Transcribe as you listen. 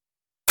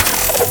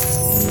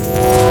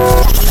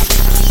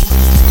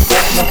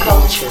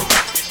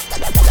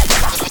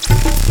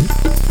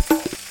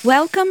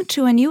Welcome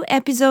to a new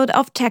episode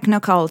of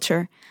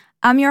Technoculture.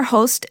 I'm your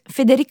host,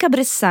 Federica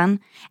Bressan,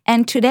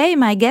 and today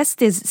my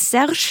guest is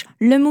Serge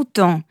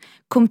Lemouton,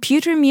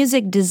 computer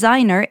music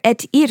designer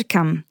at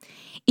IRCAM.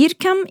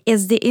 IRCAM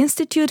is the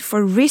Institute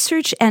for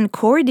Research and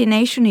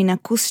Coordination in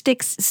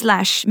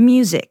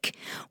Acoustics/Music,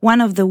 one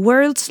of the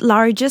world's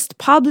largest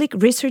public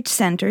research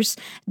centers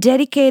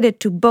dedicated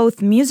to both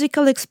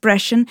musical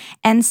expression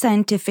and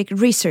scientific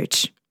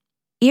research.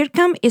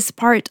 IRCAM is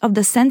part of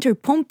the Centre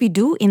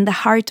Pompidou in the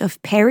heart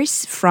of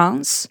Paris,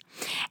 France,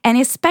 and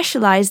is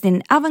specialized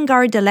in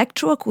avant-garde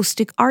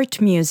electroacoustic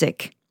art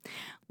music.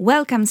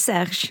 Welcome,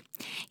 Serge.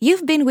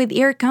 You've been with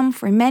IRCAM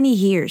for many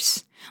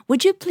years.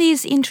 Would you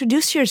please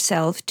introduce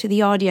yourself to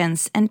the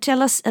audience and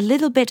tell us a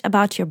little bit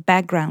about your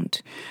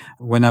background?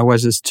 When I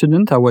was a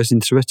student, I was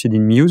interested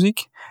in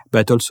music,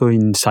 but also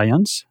in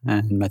science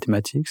and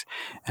mathematics,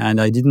 and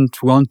I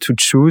didn't want to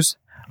choose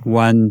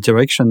one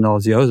direction or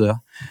the other.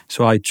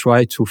 So I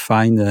tried to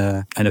find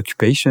an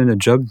occupation, a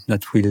job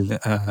that will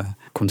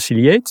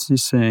conciliate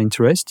this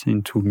interest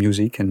into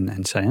music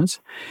and science.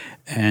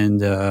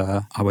 And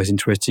I was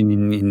interested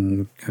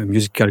in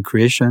musical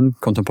creation,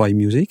 contemporary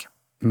music.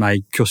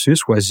 My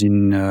cursus was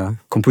in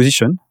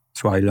composition.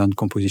 So I learned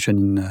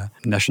composition in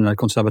National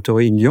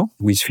Conservatory in Lyon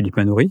with Philippe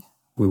Manoury,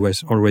 who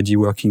was already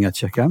working at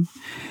IRCAM.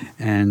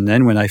 And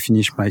then when I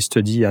finished my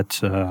study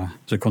at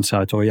the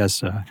conservatory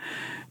as a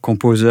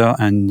composer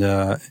and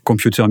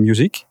computer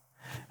music,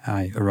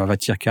 I arrived at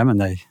IRCAM,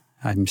 and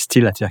I'm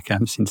still at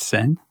IRCAM since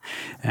then.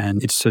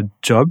 And it's a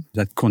job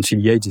that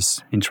conciliates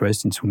this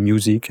interest into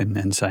music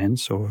and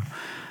science, so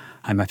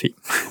I'm happy.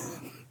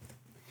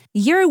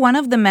 You're one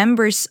of the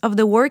members of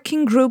the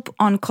working group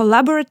on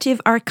collaborative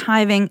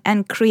archiving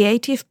and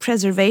creative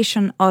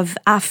preservation of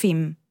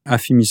AFIM.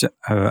 AFIM is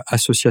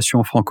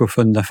Association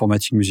Francophone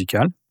d'Informatique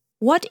Musicale.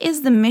 What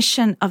is the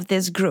mission of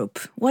this group?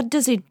 What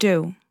does it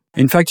do?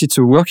 In fact, it's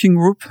a working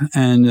group,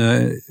 and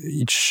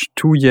each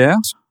 2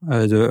 years,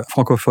 the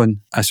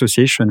Francophone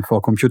Association for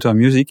Computer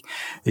Music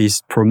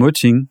is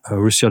promoting a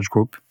research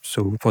group.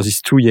 So for these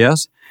 2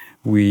 years,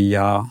 we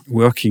are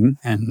working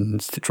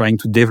and trying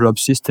to develop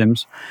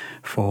systems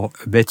for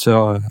a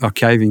better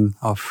archiving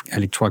of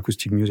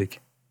electroacoustic music.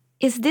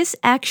 Is this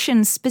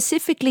action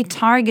specifically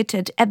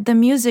targeted at the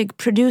music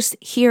produced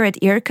here at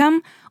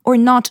IRCAM, or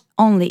not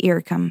only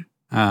IRCAM?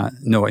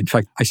 No, in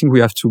fact, I think we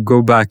have to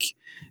go back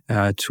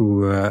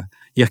to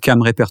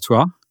IRCAM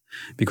repertoire,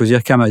 because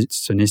IRCAM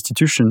is an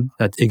institution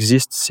that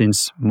exists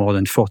since more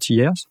than 40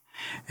 years,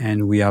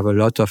 and we have a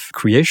lot of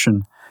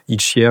creation.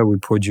 Each year we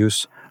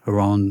produce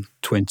around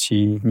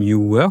 20 new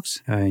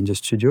works in the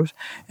studios.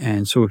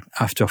 And so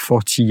after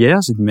 40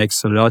 years, it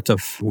makes a lot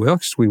of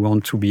works we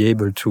want to be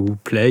able to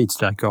play.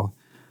 It's like our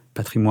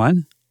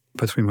patrimony.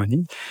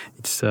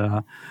 It's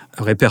a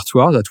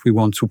repertoire that we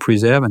want to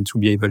preserve and to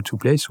be able to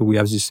play. So we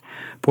have this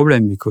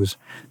problem because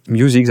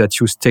music that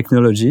uses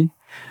technology,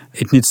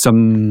 it needs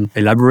some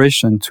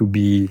elaboration to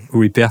be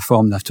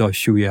re-performed after a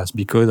few years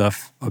because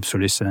of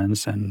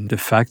obsolescence and the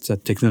fact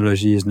that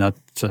technology is not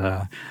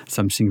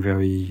something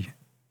very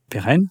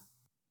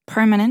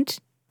permanent.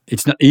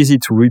 It's not easy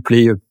to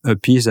replay a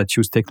piece that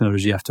uses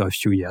technology after a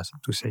few years,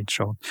 to say it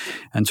short.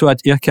 And so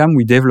at IRCAM,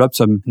 we developed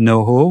some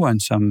know-how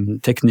and some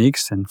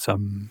techniques and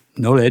some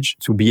knowledge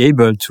to be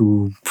able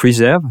to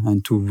preserve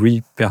and to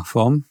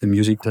re-perform the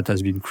music that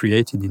has been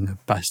created in the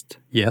past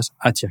years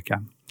at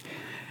IRCAM.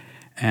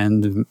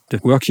 And the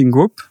working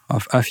group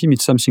of AFIM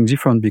is something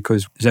different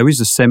because there is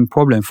the same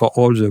problem for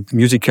all the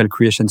musical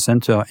creation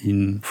center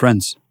in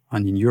France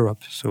and in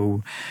Europe.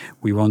 So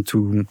we want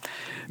to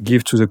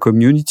give to the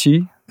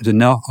community the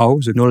know-how,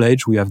 the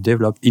knowledge we have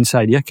developed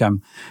inside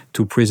IRCAM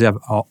to preserve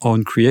our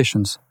own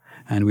creations.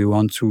 And we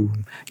want to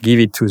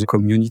give it to the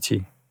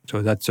community.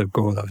 So that's the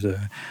goal of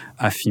the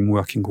AFIM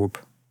working group.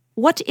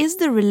 What is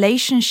the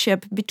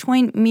relationship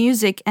between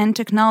music and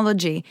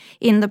technology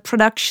in the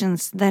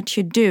productions that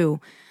you do?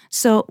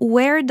 So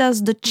where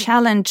does the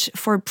challenge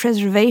for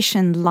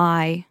preservation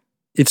lie?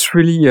 It's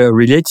really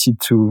related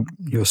to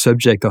your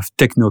subject of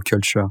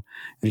technoculture,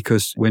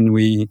 because when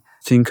we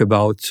think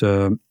about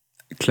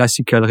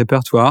classical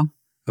repertoire,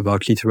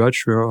 about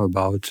literature,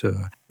 about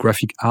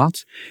graphic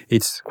art,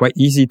 it's quite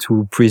easy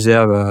to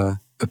preserve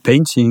a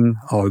painting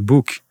or a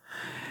book.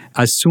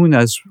 As soon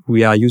as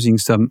we are using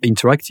some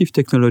interactive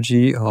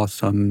technology or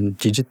some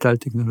digital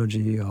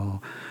technology or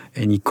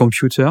any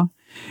computer,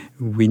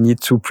 we need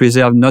to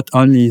preserve not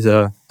only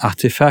the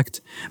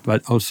artifact,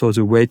 but also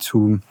the way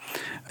to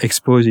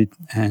expose it.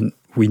 And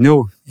we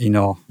know in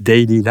our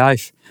daily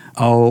life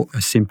how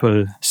a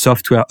simple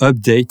software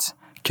update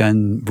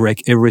can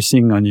break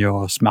everything on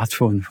your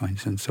smartphone, for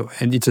instance.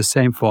 And it's the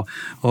same for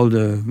all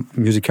the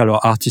musical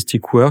or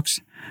artistic works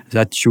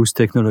that use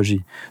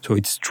technology. So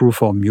it's true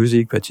for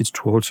music, but it's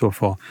true also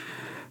for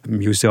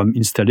museum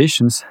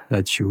installations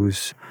that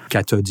use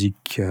cathodic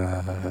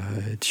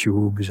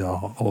tubes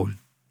or old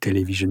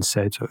television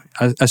set.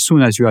 As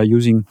soon as you are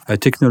using a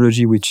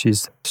technology which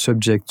is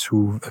subject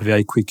to a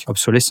very quick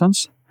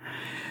obsolescence,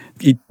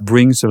 it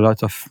brings a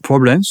lot of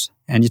problems,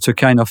 and it's a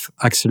kind of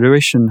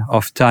acceleration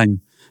of time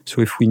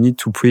So if we need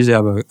to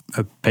preserve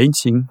a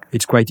painting,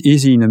 it's quite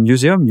easy in a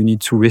museum. You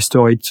need to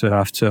restore it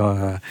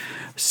after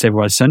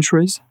several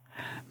centuries.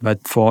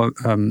 But for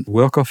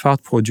work of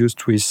art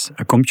produced with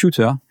a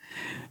computer,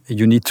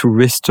 you need to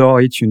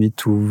restore it, you need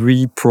to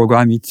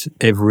reprogram it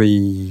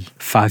every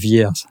 5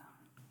 years.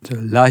 The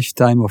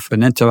lifetime of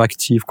an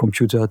interactive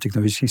computer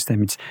technology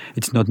system,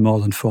 it's not more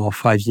than 4 or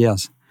 5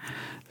 years.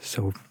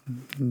 So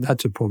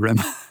that's a problem.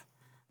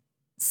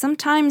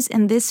 Sometimes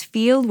in this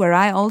field where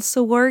I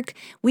also work,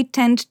 we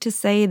tend to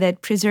say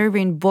that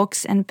preserving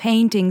books and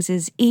paintings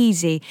is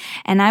easy.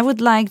 And I would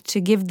like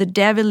to give the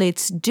devil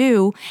its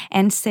due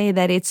and say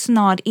that it's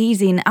not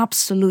easy in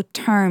absolute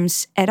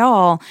terms at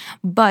all.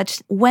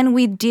 But when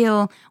we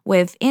deal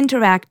with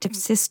interactive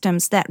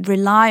systems that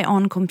rely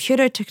on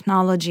computer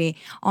technology,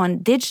 on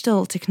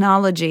digital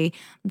technology,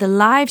 the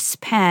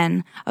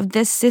lifespan of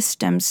these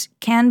systems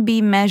can be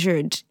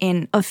measured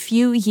in a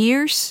few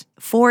years,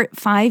 4,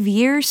 5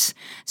 years.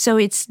 So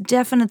it's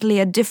definitely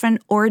a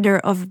different order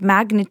of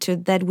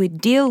magnitude that we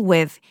deal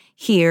with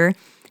here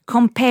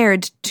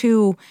compared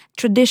to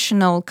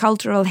traditional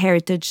cultural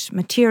heritage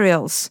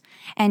materials.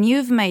 And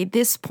you've made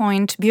this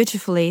point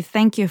beautifully.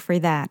 Thank you for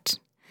that.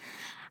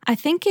 I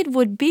think it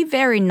would be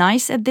very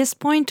nice at this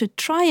point to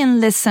try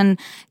and listen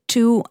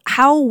to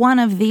how one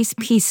of these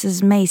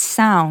pieces may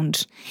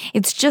sound.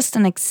 It's just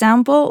an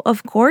example,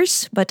 of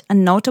course, but a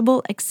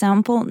notable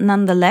example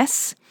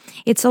nonetheless.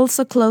 It's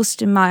also close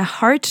to my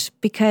heart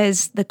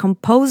because the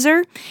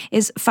composer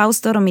is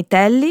Fausto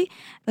Romitelli.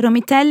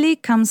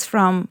 Romitelli comes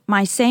from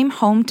my same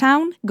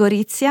hometown,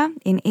 Gorizia,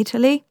 in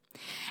Italy.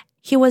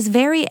 He was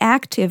very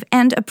active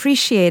and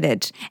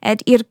appreciated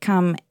at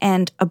IRCAM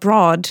and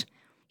abroad.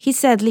 He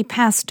sadly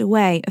passed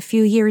away a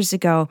few years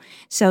ago,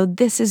 so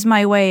this is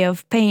my way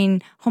of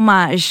paying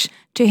homage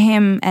to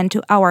him and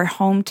to our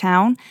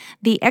hometown.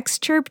 The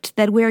excerpt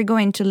that we're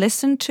going to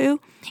listen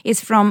to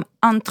is from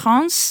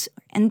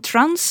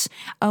Entrance,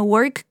 a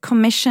work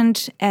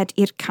commissioned at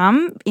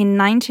IRCAM in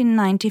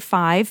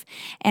 1995,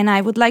 and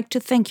I would like to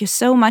thank you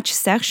so much,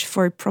 Serge,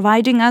 for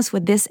providing us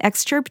with this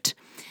excerpt.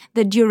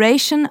 The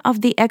duration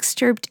of the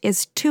excerpt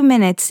is 2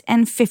 minutes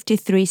and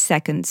 53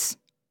 seconds.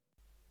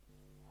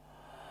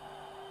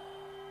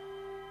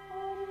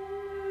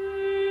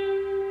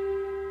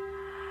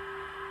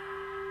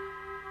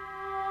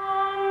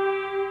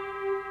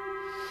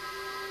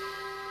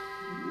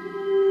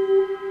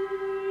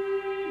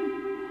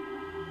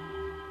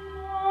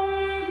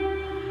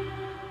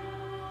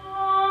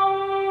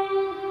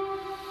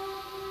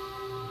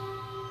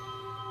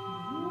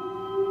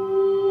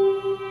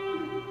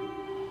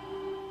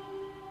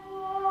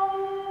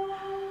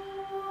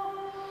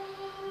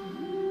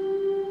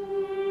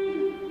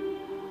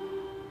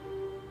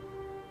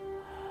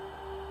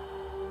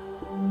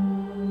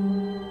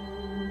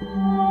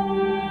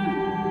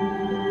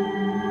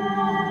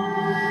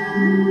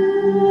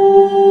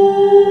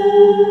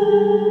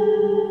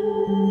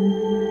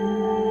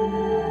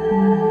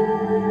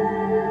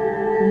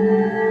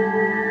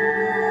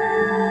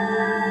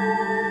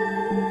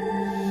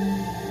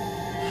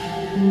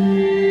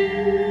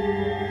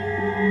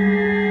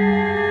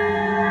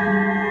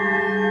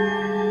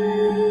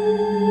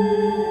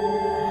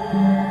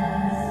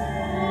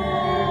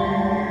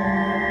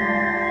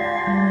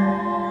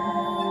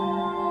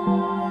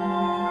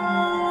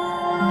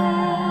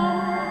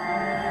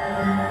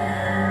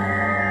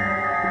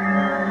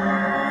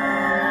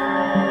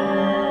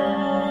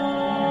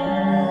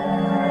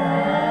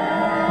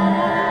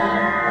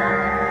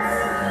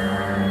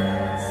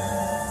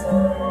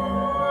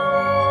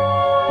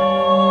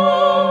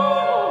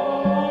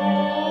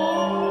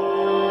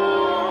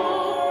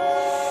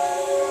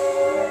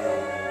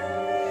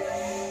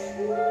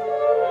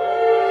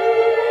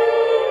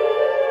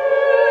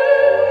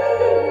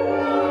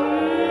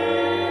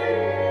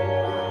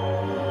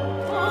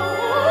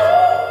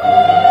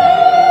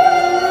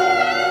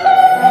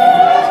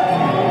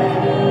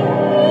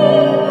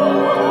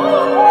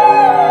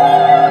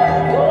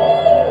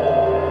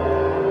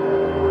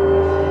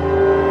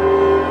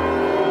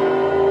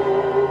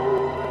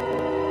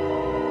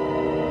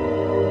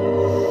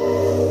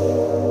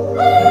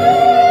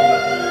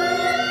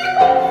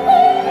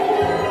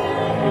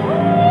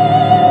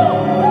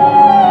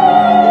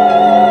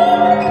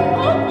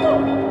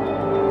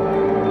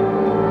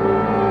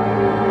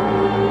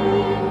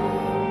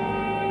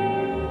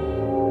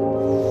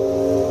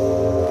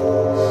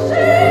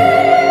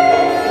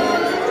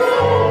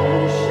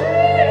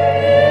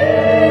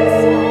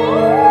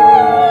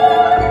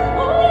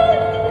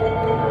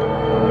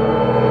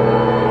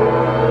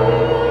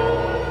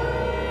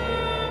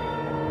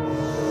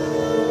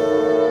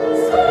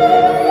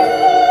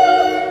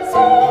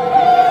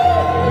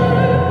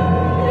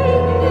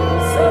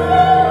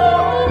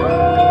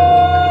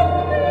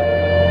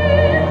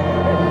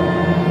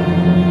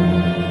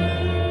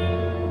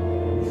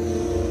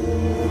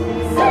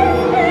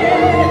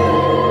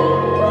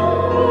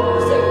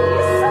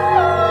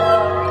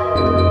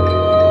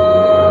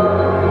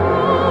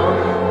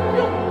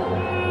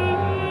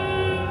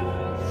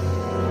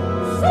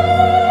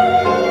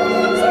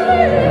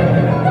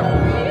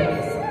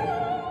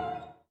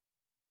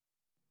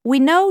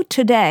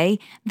 today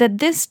that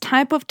this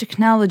type of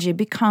technology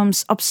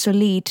becomes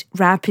obsolete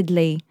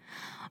rapidly.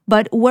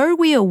 But were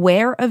we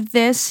aware of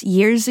this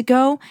years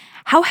ago?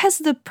 How has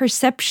the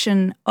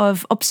perception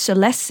of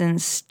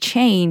obsolescence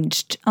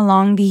changed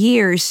along the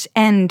years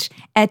and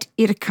at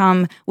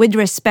IRCAM with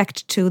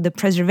respect to the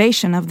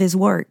preservation of these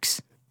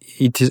works?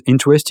 It is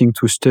interesting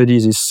to study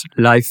this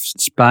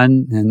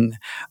lifespan and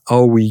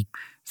how we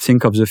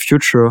think of the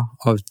future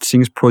of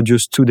things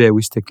produced today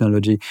with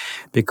technology,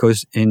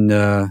 because in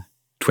the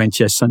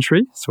 20th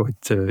century, so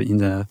in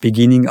the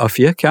beginning of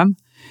IRCAM,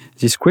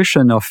 this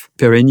question of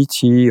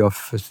perennity,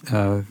 of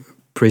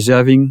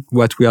preserving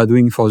what we are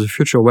doing for the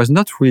future was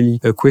not really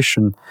a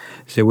question.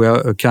 There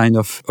were a kind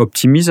of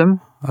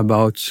optimism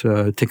about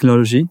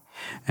technology,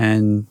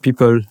 and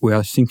people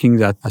were thinking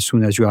that as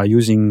soon as you are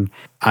using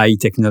high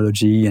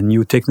technology and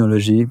new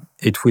technology,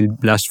 it will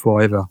last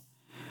forever.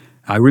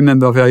 I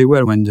remember very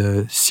well when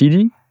the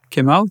CD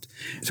came out,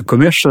 the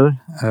commercial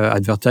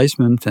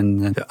advertisement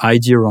and the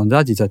idea around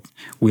that is that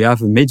we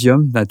have a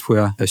medium that we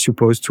are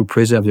supposed to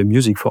preserve the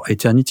music for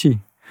eternity.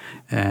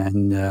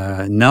 And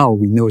now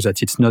we know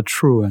that it's not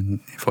true.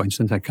 And for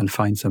instance, I can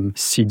find some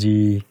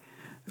CD,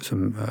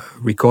 some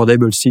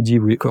recordable CD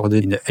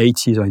recorded in the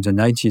 80s or in the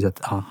 90s that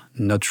are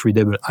not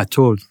readable at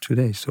all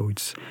today. So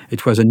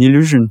it was an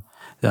illusion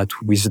that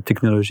with the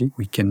technology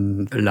we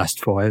can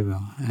last forever.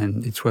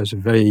 And it was a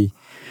very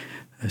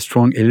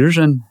strong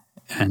illusion.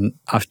 And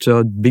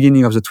after the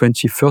beginning of the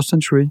 21st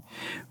century,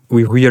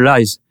 we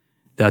realized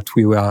that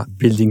we were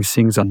building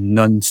things on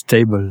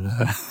non-stable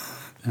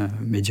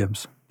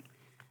mediums.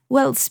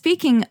 Well,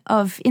 speaking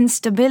of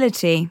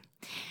instability,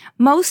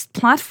 most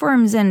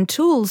platforms and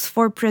tools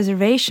for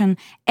preservation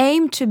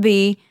aim to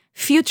be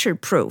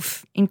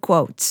future-proof, in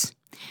quotes.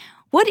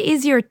 What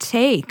is your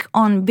take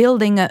on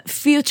building a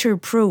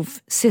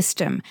future-proof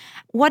system?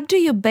 What do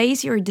you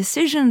base your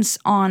decisions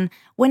on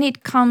when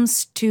it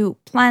comes to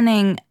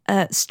planning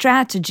a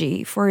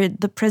strategy for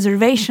the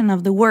preservation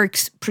of the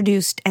works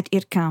produced at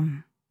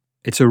IRCAM?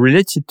 It's a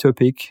related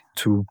topic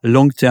to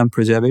long-term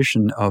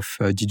preservation of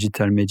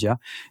digital media,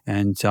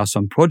 and there are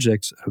some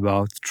projects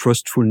about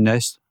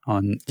trustfulness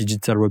on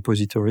digital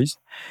repositories,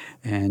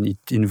 and it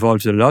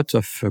involves a lot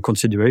of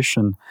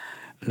consideration,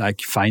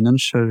 like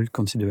financial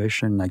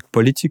consideration, like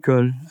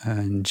political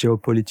and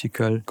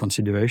geopolitical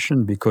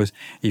consideration, because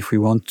if we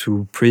want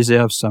to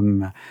preserve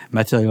some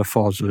material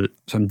for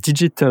some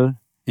digital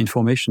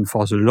information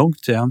for the long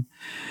term,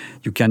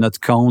 you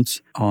cannot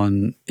count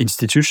on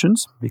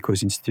institutions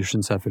because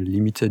institutions have a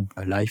limited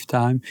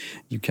lifetime.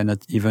 You cannot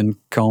even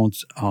count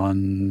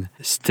on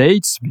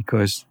states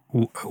because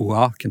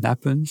war can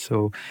happen.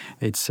 So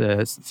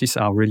these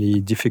are really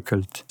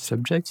difficult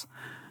subjects.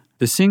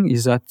 The thing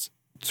is that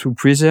to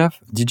preserve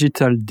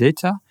digital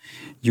data,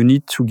 you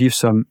need to give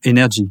some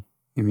energy.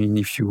 I mean,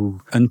 if you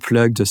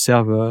unplug the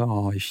server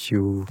or if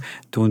you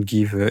don't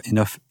give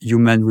enough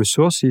human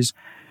resources,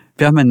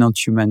 permanent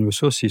human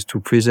resources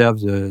to preserve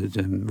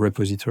the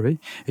repository,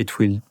 it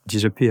will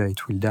disappear,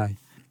 it will die.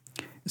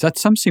 That's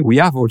something we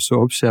have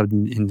also observed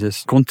in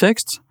this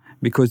context,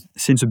 because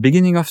since the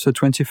beginning of the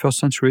 21st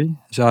century,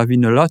 there have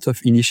been a lot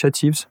of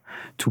initiatives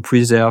to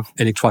preserve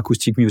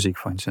electroacoustic music,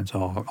 for instance,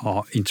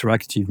 or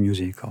interactive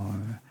music,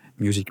 or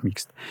music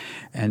mixed.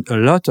 And a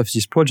lot of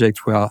these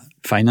projects were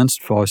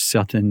financed for a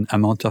certain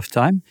amount of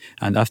time.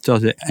 And after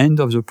the end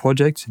of the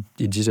project,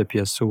 it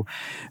disappears. So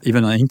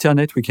even on the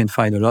internet, we can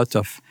find a lot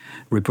of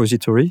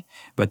repository,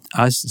 but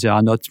as they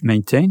are not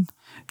maintained,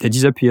 they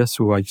disappear.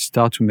 So I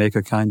start to make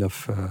a kind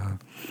of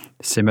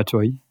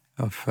cemetery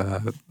of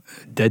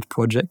dead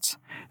projects.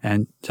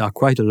 And there are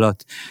quite a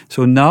lot.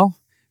 So now,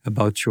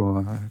 about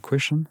your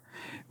question,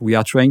 we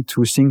are trying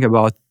to think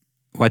about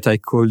what I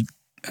call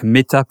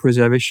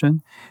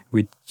meta-preservation,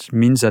 which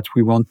means that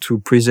we want to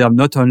preserve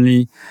not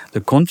only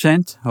the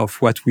content of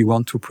what we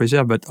want to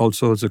preserve, but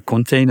also the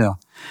container.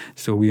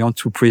 So we want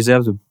to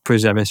preserve the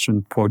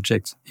preservation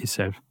project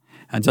itself.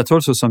 And that's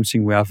also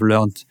something we have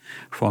learned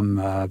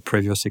from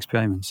previous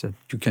experiments, that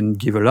you can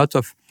give a lot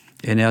of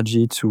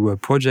energy to a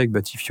project,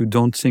 but if you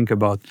don't think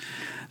about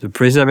the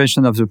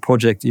preservation of the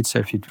project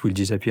itself, it will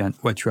disappear. And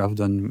what you have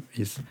done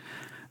is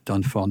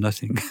done for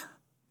nothing.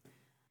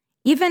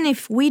 Even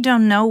if we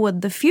don't know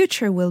what the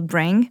future will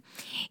bring,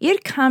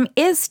 IRCAM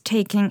is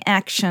taking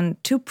action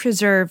to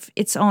preserve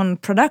its own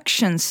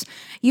productions.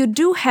 You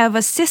do have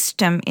a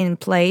system in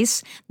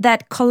place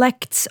that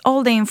collects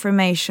all the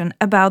information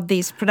about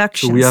these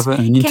productions. So we have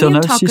an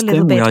internal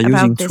system we are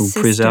using to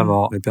preserve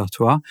our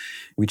repertoire,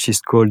 which is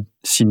called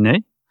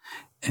Sydney.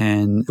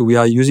 And we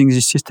are using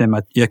this system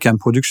at IRCAM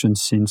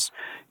Productions since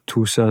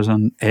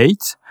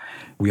 2008.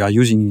 We are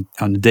using it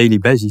on a daily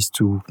basis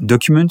to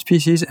document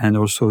pieces and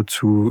also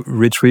to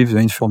retrieve the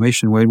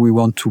information when we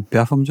want to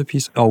perform the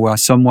piece, or where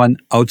someone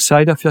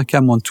outside of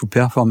IRCAM wants to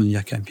perform the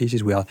IRCAM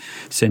pieces. We are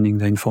sending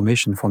the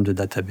information from the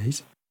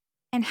database.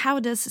 And how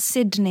does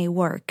Sydney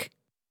work?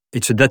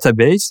 It's a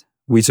database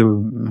with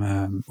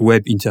a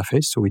web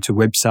interface. So it's a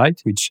website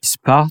which is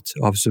part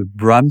of the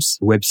BRAMS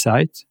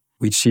website,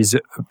 which is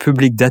a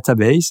public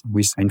database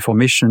with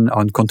information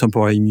on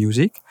contemporary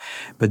music.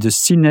 But the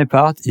Sydney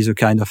part is a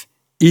kind of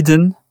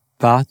hidden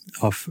part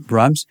of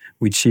Brahms,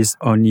 which is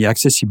only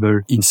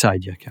accessible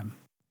inside IRCAM.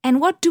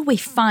 And what do we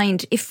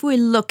find if we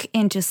look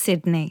into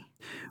Sydney?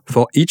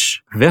 For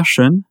each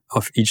version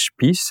of each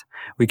piece,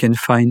 we can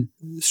find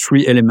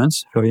 3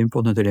 elements, very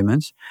important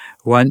elements.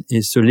 One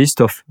is the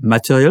list of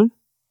material,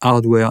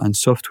 hardware and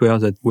software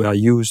that were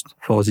used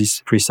for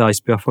this precise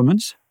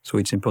performance. So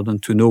it's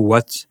important to know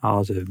what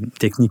are the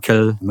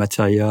technical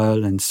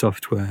material and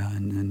software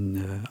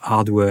and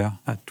hardware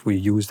that we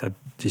used at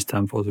this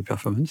time for the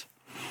performance.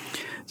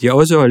 The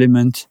other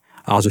element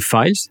are the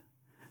files.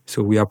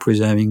 So we are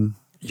preserving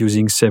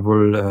using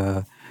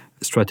several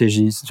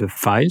strategies, the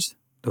files,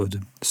 so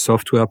the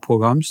software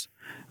programs,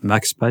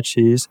 max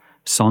patches,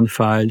 sound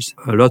files,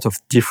 a lot of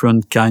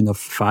different kind of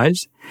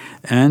files,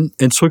 and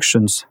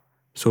instructions.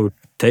 So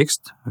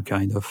text, a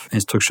kind of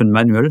instruction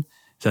manual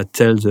that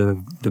tells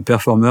the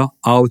performer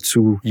how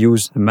to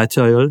use the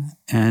material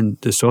and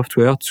the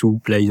software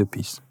to play the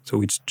piece.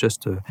 So it's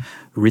just a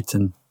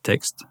written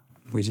text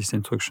with these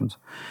instructions.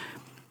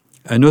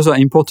 Another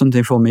important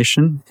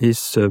information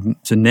is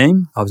the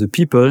name of the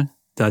people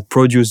that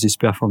produce this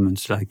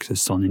performance, like the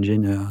sound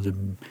engineer,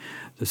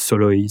 the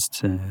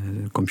soloists,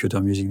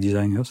 computer music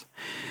designers.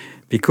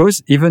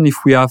 Because even if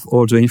we have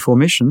all the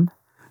information,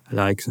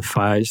 like the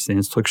files, the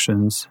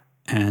instructions,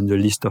 and the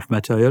list of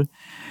material,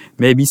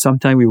 maybe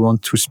sometime we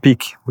want to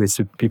speak with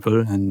the people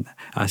and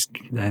ask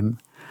them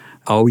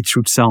how it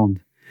should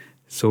sound.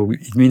 So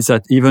it means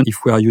that even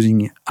if we are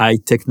using high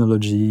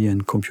technology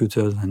and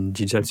computers and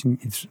digital things,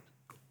 it's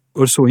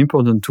also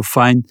important to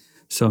find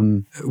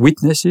some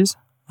witnesses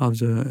of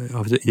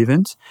the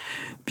event,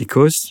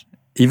 because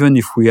even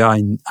if we are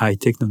in high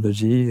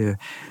technology,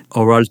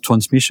 oral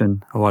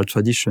transmission, oral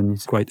tradition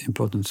is quite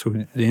important. So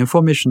the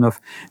information of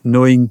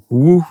knowing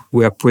who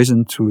were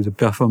present to the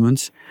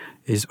performance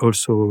is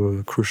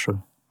also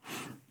crucial.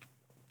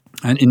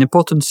 And an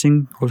important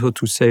thing also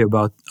to say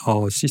about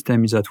our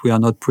system is that we are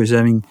not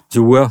preserving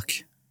the work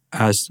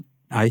as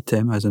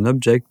item, as an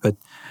object, but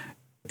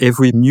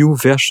every new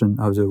version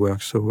of the work.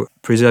 So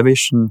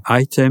preservation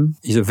item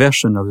is a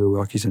version of the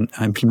work, is an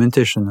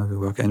implementation of the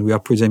work, and we are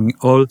preserving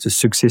all the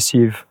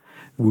successive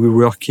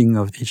reworking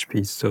of each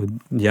piece. So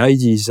the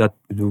idea is that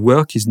the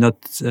work is not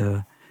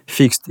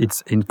fixed,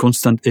 it's in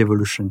constant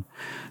evolution.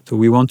 So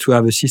we want to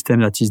have a system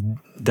that is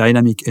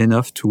dynamic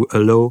enough to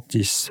allow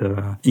this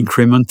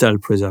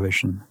incremental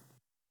preservation.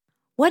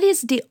 What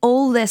is the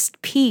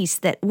oldest piece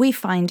that we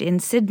find in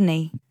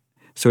Sydney?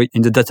 So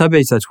in the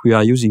database that we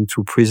are using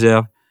to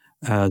preserve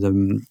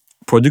the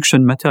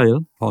production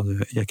material for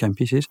the IRCAM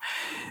pieces,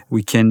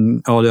 we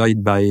can order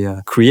it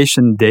by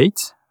creation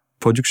date,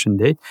 production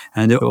date,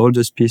 and the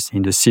oldest piece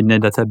in the Sydney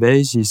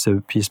database is a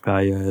piece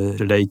by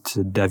the late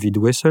David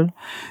Wessel,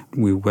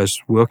 who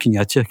was working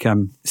at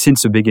IRCAM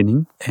since the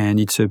beginning, and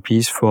it's a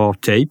piece for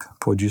tape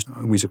produced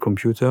with a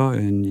computer,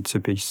 and it's a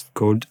piece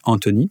called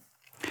Anthony.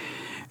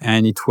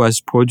 And it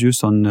was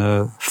produced on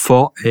a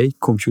 4A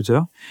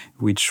computer,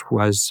 which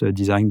was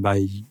designed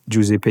by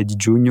Giuseppe Di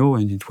Giugno,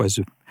 and it was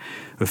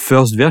a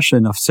first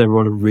version of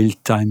several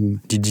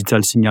real-time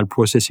digital signal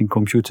processing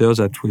computers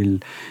that will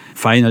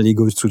finally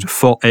go to the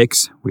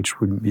 4X, which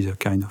will be the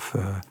kind of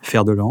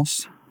fer de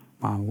lance,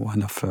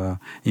 one of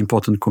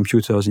important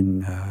computers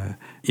in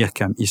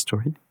IRCAM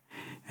history.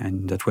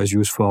 And that was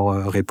used for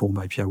Répond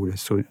by Pierre Boulez.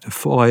 So the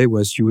 4A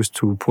was used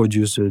to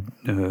produce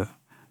the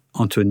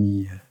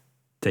Anthony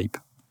tape.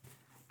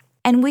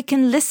 And we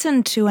can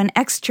listen to an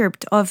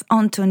excerpt of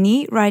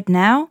Anthony right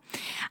now.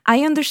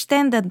 I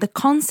understand that the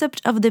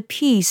concept of the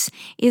piece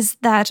is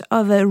that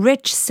of a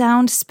rich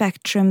sound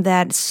spectrum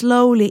that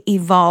slowly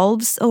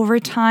evolves over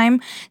time.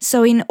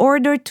 So in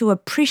order to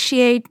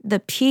appreciate the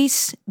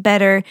piece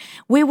better,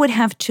 we would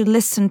have to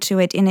listen to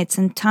it in its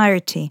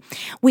entirety.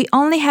 We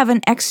only have an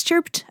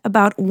excerpt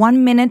about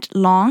 1 minute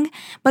long,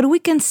 but we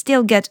can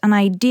still get an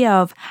idea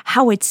of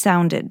how it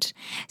sounded.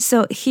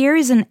 So here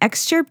is an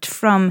excerpt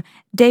from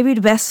David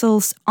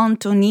Wessel's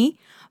Anthony,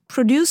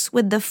 produced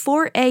with the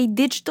 4A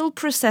digital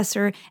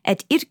processor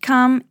at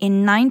IRCAM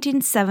in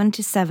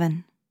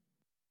 1977.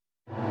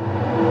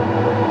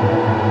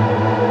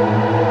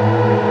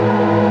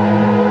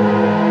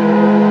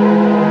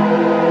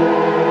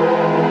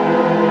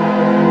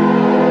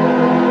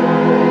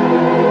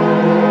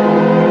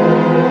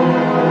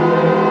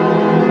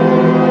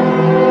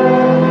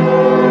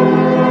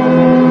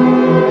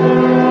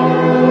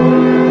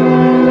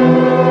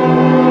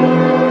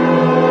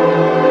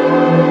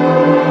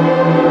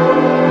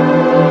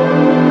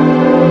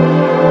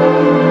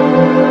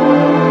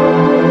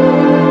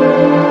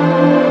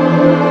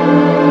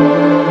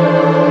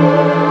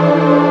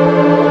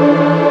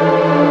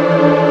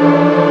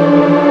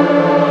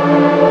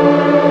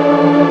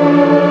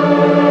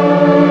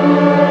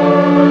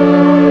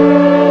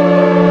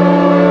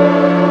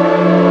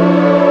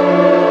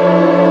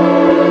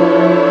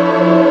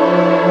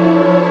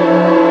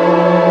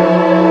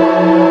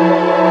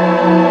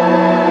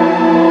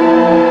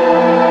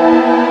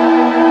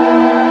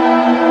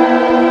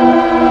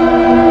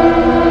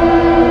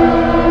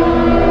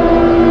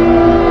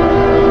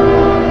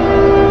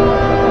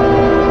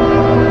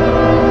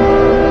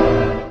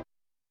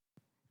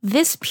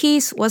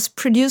 piece was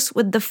produced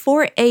with the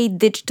 4A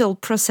digital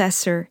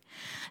processor.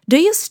 Do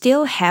you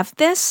still have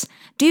this?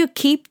 Do you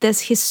keep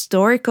this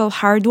historical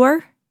hardware?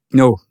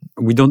 No,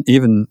 we don't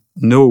even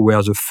know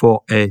where the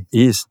 4A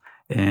is.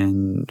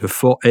 And the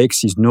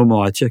 4X is no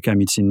more at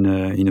IRCAM. It's in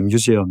a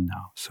museum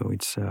now. So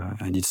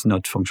it's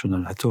not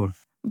functional at all.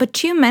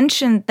 But you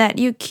mentioned that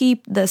you keep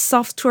the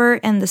software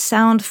and the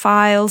sound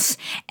files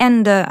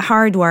and the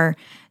hardware.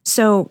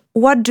 So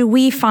what do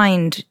we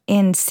find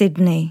in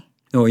Sydney?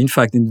 No, in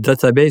fact, in the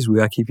database, we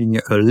are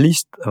keeping a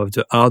list of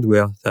the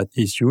hardware that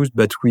is used,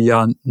 but we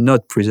are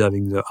not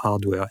preserving the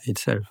hardware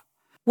itself.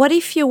 What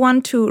if you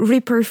want to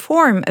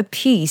reperform a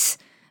piece?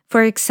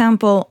 For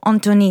example,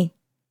 Anthony.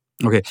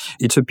 Okay,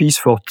 it's a piece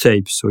for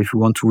tape. So if we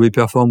want to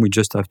reperform, we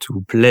just have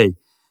to play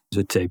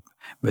the tape.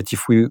 But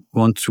if we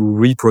want to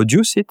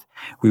reproduce it,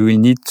 we will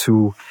need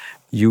to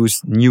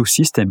use new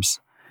systems.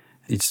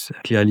 It's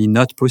clearly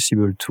not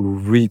possible to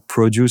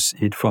reproduce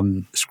it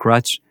from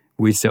scratch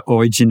with the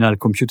original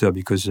computer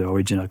because the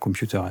original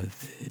computer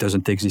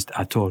doesn't exist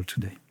at all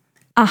today.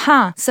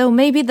 Aha, so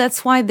maybe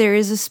that's why there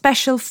is a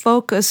special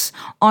focus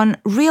on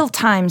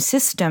real-time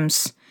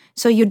systems.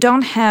 So you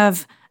don't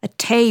have a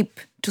tape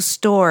to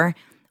store.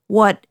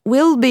 What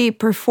will be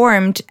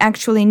performed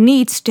actually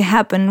needs to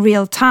happen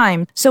real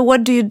time. So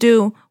what do you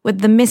do with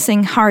the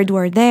missing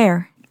hardware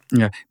there?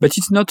 Yeah, but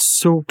it's not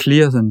so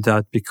clear than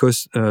that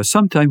because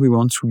sometimes we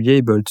want to be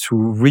able to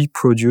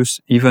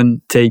reproduce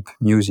even tape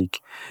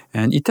music.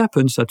 And it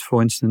happens that,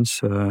 for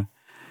instance,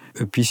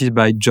 pieces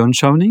by John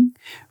Chowning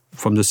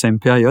from the same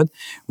period,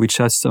 which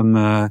has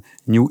some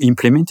new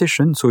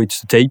implementation. So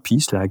it's a tape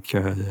piece like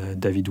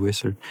David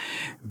Wessel.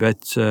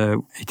 But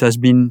it has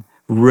been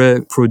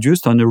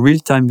reproduced on a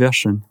real-time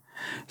version.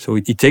 So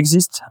it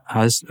exists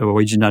as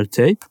original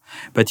tape,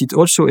 but it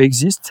also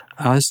exists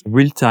as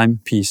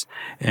real-time piece.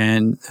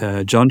 And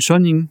John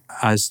Chowning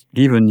has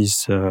given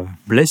his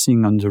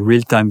blessing on the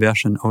real-time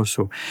version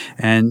also.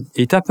 And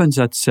it happens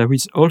that there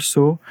is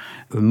also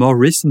a more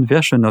recent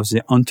version of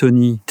the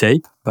Anthony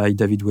tape by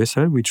David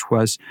Wessel, which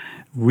was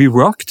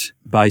reworked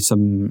by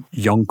some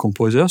young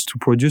composers to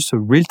produce a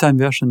real-time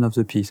version of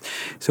the piece.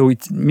 So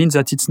it means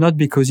that it's not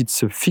because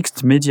it's a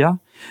fixed media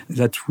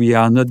that we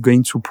are not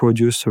going to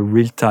produce a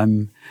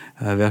real-time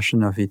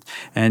version of it.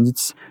 And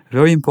it's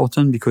very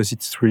important because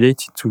it's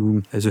related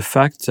to the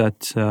fact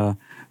that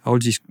all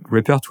this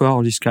repertoire,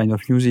 all this kind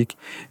of music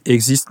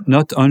exists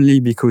not only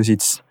because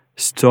it's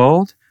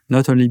stored,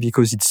 not only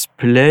because it's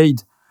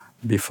played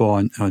before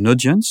an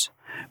audience,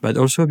 but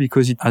also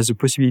because it has the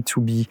possibility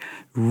to be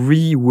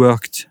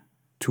reworked,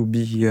 to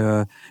be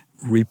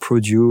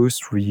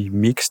reproduced,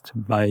 remixed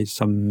by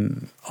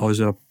some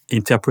other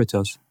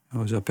interpreters,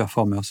 other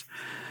performers.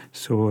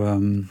 So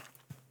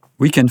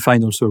we can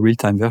find also a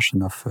real-time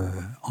version of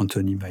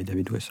Anthony by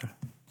David Wessel.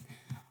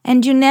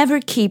 And you never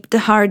keep the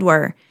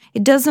hardware.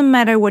 It doesn't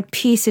matter what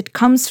piece it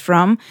comes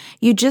from,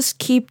 you just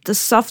keep the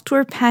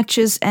software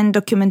patches and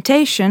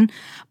documentation,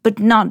 but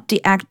not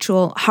the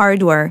actual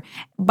hardware.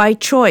 By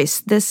choice,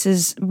 this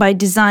is by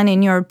design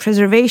in your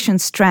preservation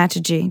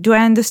strategy. Do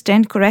I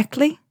understand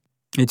correctly?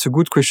 It's a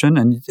good question,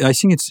 and I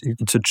think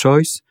it's a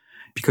choice,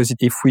 because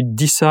if we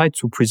decide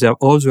to preserve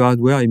all the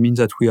hardware, it means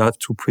that we have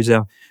to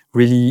preserve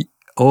really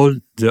all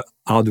the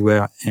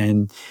hardware,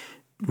 and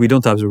we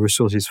don't have the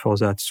resources for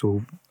that.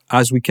 So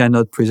as we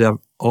cannot preserve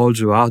all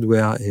the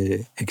hardware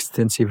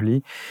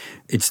extensively,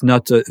 it's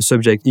not a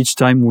subject. Each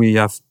time we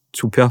have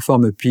to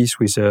perform a piece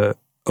with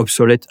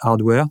obsolete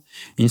hardware,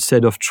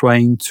 instead of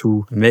trying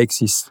to make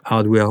this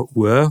hardware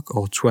work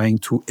or trying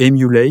to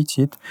emulate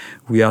it,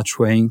 we are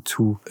trying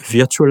to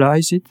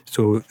virtualize it,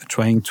 so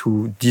trying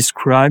to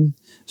describe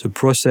the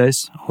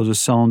process or the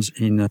sounds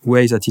in a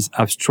way that is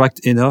abstract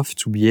enough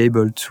to be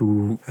able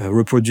to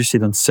reproduce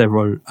it on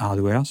several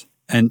hardwares.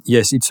 And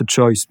yes, it's a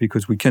choice,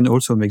 because we can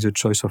also make the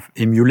choice of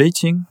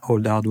emulating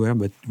old hardware,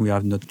 but we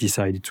have not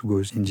decided to go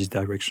in this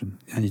direction.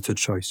 And it's a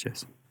choice,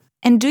 yes.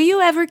 And do you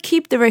ever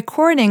keep the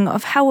recording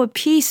of how a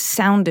piece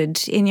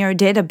sounded in your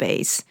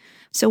database?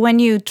 So when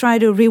you try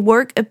to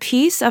rework a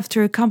piece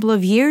after a couple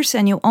of years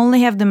and you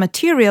only have the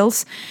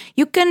materials,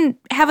 you can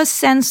have a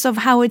sense of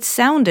how it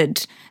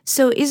sounded.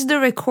 So is the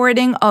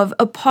recording of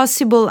a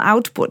possible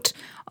output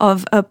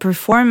of a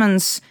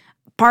performance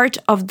part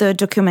of the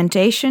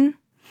documentation?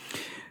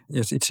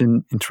 Yes, it's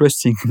an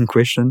interesting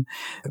question,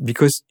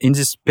 because in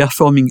this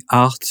performing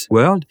art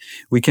world,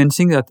 we can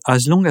think that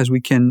as long as we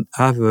can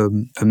have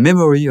a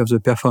memory of the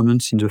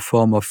performance in the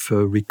form of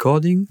a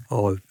recording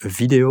or a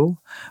video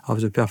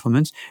of the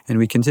performance, and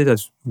we can say that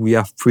we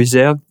have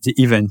preserved the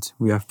event,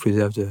 we have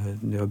preserved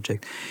the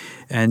object.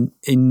 And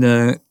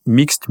in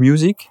mixed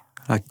music,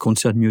 like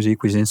concert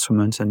music with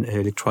instruments and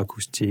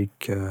electroacoustic,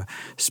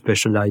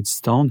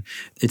 specialized sound,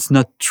 it's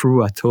not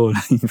true at all,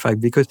 in fact,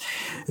 because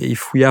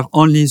if we have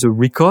only the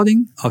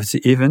recording of the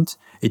event,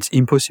 it's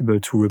impossible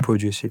to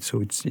reproduce it.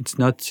 So it's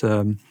not,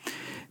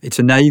 it's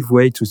a naive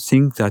way to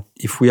think that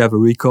if we have a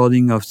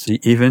recording of the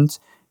event,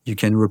 you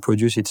can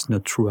reproduce it. It's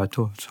not true at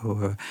all.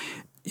 So,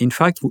 in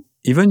fact,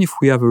 even if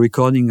we have a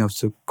recording of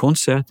the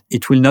concert,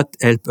 it will not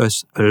help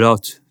us a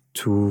lot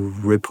to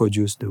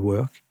reproduce the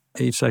work.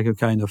 It's like a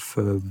kind of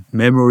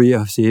memory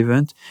of the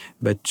event,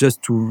 but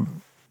just to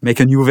make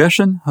a new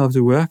version of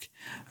the work.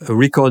 A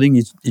recording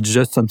is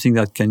just something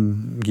that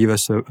can give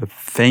us a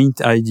faint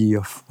idea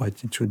of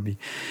what it should be.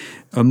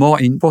 A more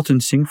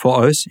important thing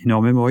for us in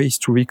our memory is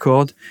to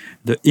record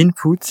the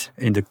input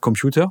in the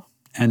computer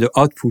and the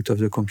output of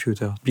the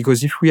computer.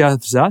 Because if we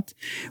have that,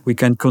 we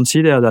can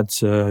consider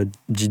that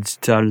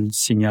digital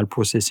signal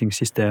processing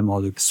system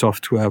or the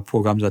software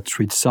program that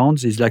treats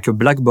sounds is like a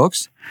black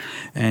box.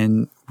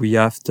 And we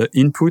have the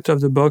input of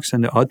the box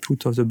and the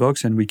output of the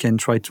box, and we can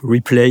try to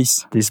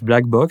replace this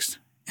black box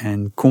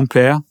and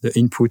compare the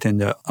input and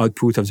the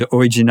output of the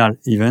original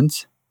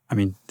event. I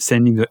mean,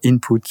 sending the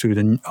input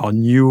to our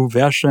new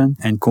version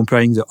and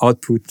comparing the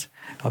output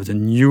of the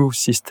new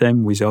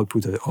system with the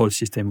output of the old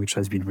system, which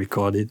has been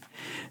recorded.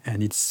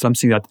 And it's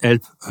something that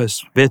helps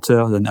us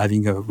better than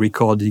having a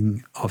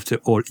recording of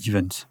the whole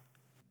event.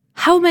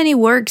 How many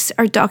works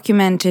are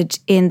documented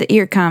in the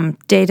IRCAM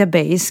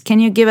database? Can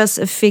you give us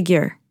a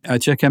figure?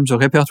 At IRCAM, the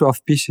repertoire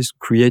of pieces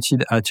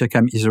created at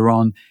IRCAM is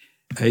around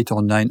 800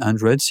 or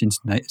 900 since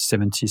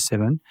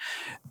 1977.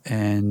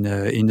 And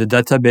in the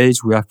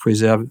database, we have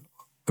preserved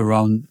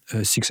around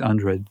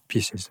 600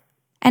 pieces.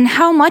 And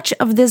how much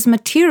of this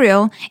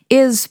material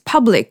is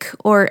public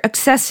or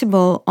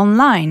accessible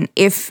online,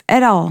 if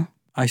at all?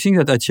 I think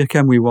that at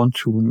IRCAM we want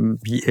to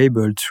be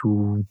able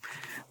to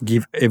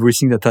give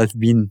everything that has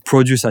been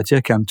produced at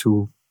IRCAM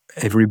to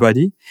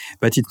everybody,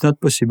 but it's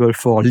not possible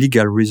for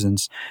legal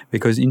reasons,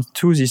 because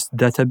into this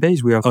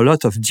database we have a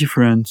lot of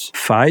different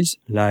files,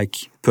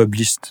 like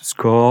published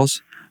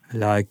scores,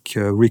 like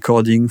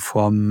recording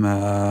from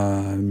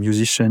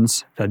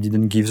musicians that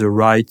didn't give the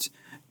right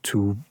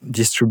to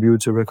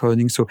distribute the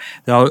recording. So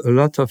there are a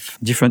lot of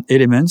different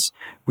elements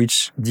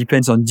which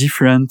depends on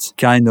different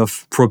kind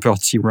of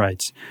property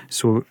rights.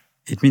 So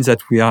it means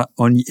that we are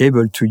only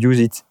able to use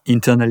it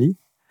internally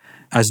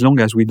as long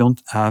as we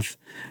don't have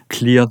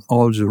cleared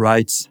all the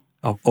rights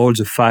of all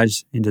the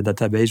files in the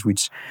database,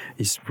 which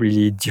is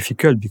really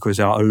difficult because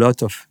there are a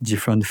lot of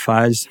different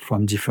files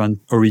from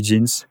different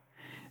origins,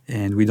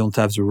 and we don't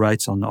have the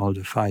rights on all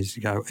the files.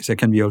 There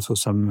can be also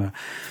some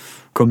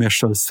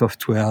commercial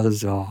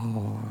softwares,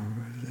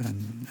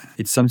 and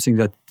it's something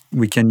that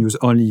we can use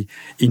only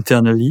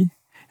internally,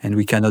 and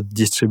we cannot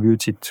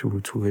distribute it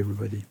to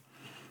everybody.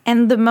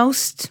 And the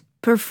most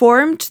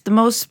performed, the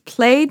most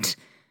played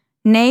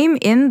name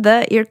in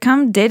the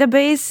IRCAM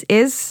database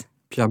is?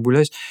 Pierre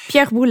Boulez.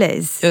 Pierre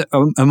Boulez.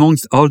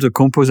 Amongst all the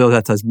composers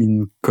that has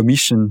been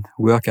commissioned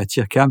work at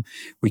IRCAM,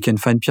 we can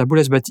find Pierre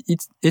Boulez, but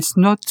it's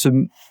not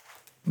the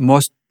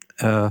most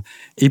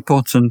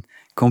important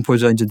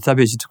composer in the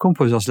database. It's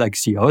composers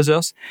like the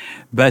others,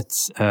 but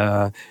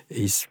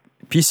his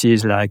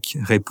pieces like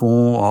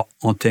Répond or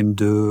Anthem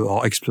 2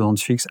 or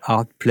Explosions Fixes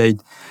are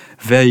played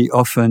very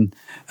often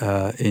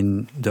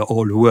in the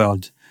whole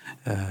world.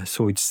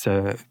 So it's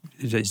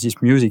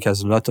this music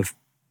has a lot of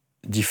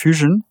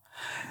diffusion,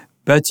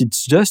 but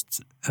it's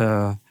just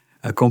a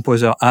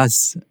composer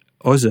as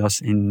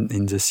others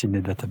in the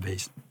Sydney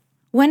database.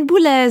 When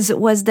Boulez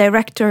was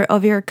director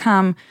of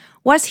IRCAM,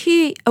 was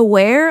he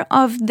aware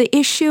of the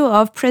issue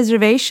of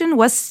preservation?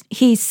 Was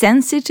he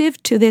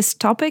sensitive to this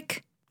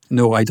topic?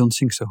 No, I don't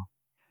think so.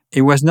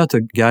 He was not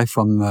a guy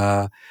from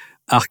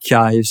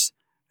archives,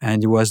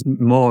 and he was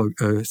more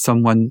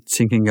someone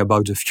thinking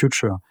about the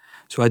future.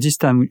 So at this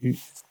time,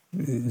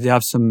 they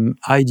have some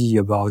idea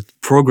about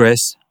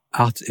progress,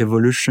 art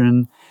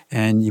evolution,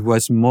 and he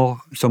was more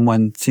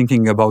someone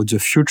thinking about the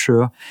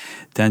future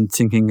than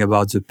thinking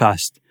about the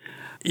past.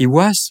 He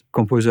was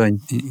composer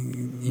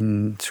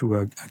into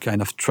a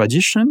kind of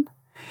tradition,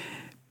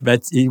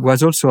 but he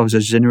was also of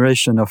the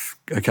generation of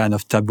a kind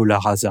of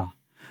tabula rasa.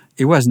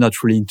 He was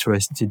not really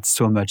interested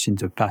so much in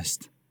the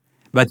past.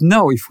 But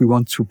now, if we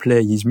want to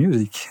play his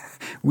music,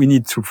 we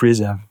need to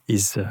preserve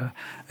his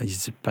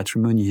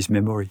patrimony, his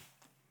memory.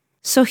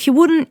 So he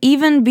wouldn't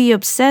even be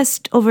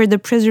obsessed over the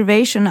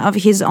preservation of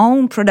his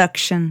own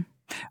production?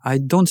 I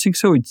don't think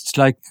so. It's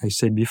like I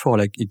said before,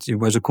 like it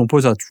was a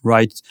composer that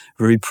writes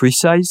very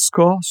precise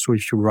score. So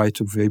if you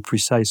write a very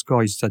precise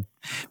score, it's that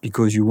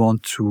because you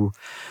want to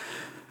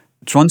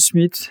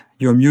transmit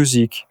your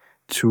music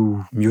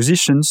to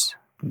musicians.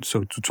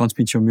 So to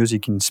transmit your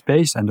music in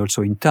space and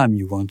also in time,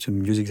 you want the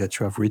music that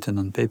you have written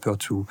on paper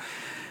to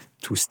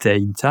stay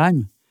in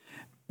time.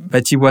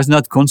 But he was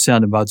not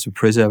concerned about the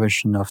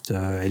preservation of the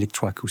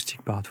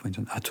electroacoustic part, for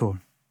instance, at all.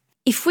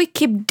 If we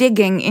keep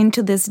digging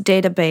into this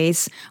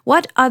database,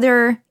 what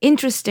other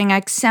interesting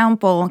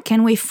example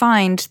can we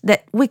find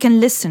that we can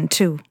listen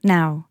to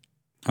now?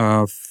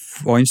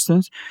 For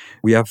instance,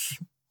 we have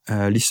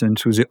listened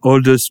to the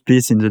oldest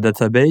piece in the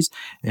database,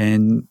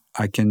 and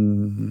I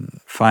can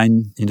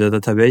find in the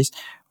database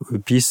a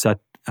piece that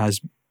has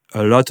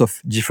a lot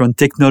of different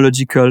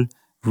technological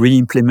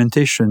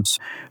re-implementations.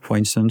 For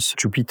instance,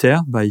 Jupiter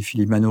by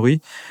Philippe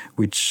Manoury,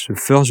 which the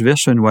first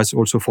version was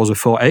also for the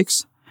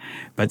 4X.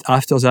 But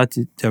after that,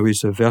 there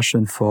is a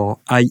version for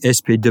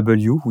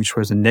ISPW, which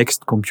was the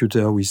next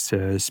computer with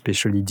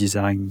specially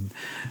designed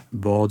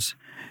boards.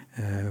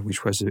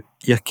 which was a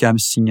IRCAM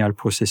signal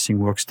processing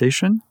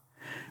workstation,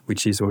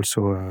 which is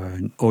also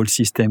an old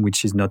system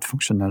which is not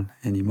functional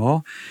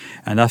anymore.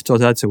 And after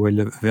that, there was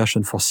a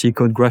version for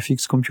C-Code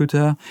graphics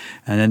computer,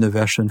 and then a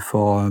version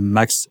for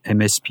Max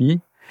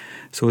MSP.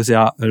 So there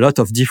are a lot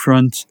of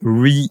different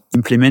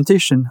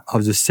re-implementation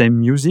of the same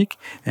music.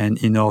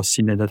 And in our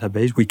CNET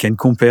database, we can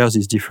compare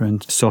these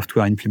different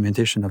software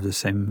implementation of the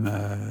same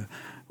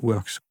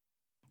works.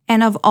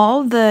 And of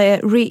all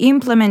the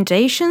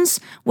re-implementations,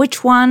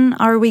 which one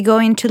are we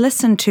going to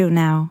listen to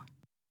now?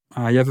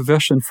 I have a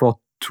version for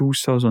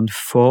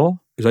 2004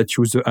 that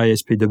used the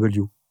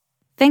ISPW.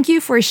 Thank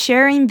you for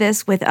sharing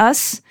this with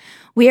us.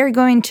 We are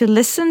going to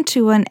listen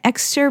to an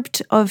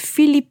excerpt of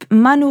Philippe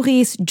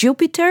Manoury's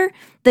Jupiter.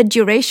 The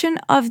duration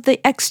of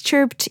the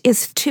excerpt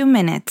is 2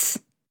 minutes.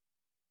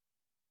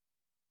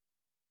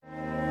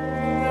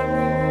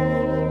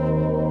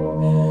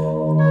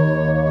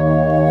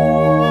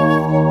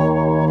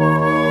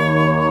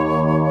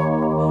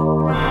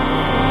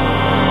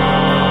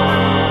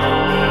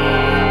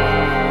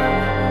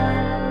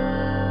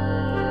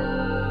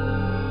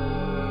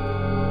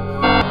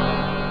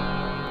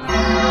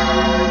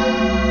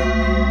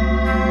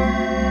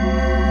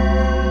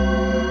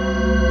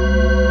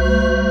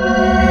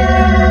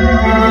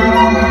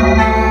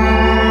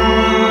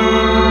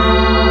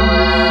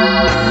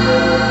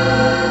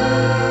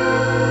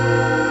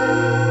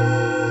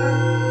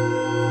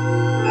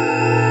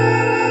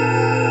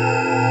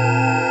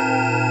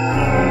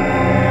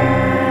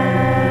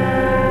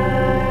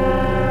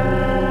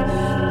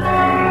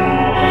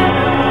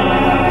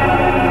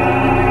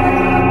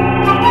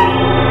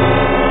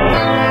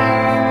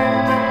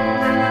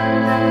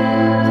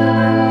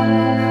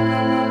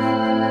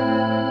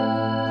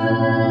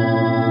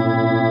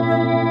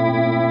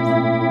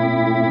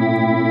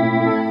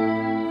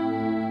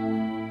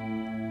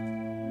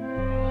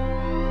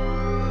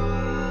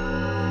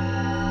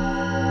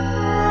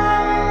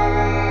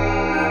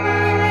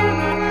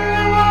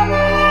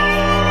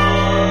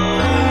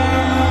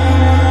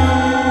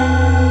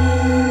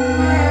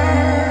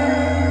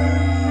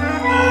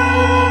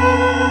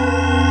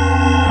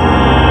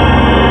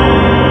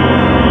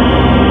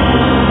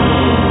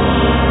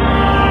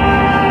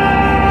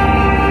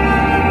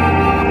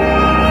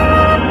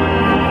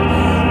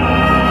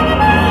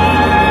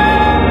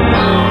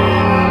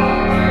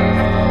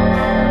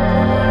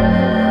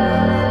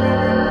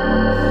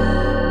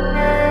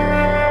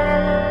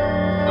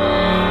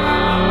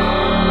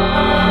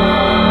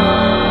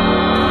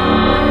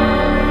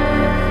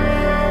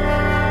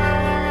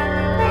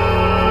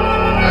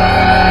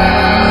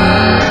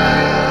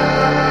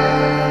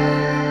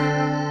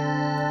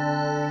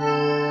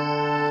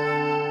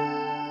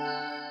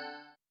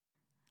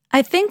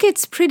 I think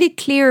it's pretty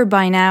clear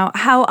by now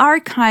how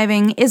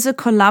archiving is a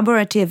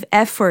collaborative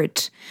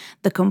effort.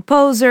 The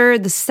composer,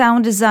 the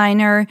sound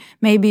designer,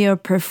 maybe a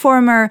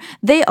performer,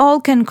 they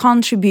all can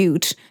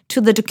contribute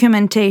to the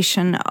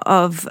documentation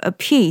of a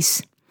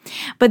piece.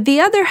 But the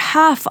other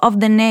half of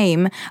the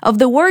name of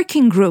the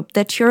working group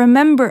that you're a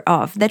member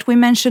of, that we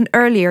mentioned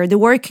earlier, the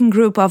working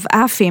group of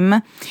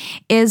AFIM,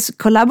 is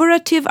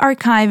collaborative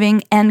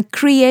archiving and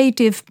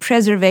creative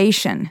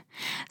preservation.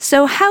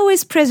 So how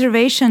is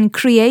preservation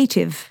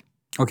creative?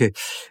 Okay,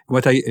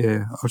 what I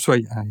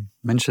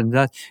mentioned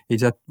that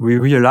is that we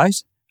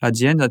realize at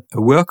the end that a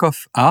work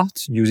of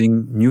art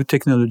using new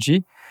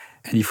technology,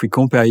 and if we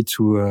compare it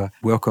to a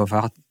work of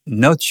art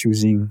not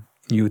using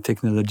new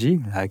technology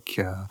like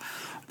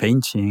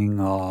painting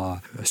or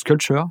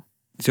sculpture,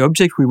 the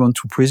object we want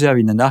to preserve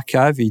in an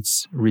archive,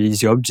 it's really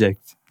the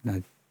object,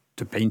 like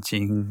the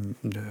painting,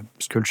 the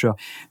sculpture,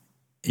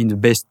 in the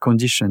best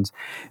conditions.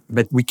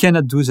 But we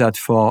cannot do that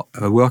for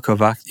a work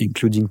of art,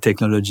 including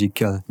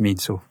technological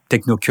means. So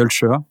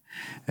technoculture,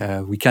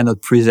 we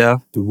cannot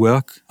preserve the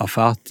work of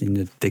art in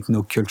the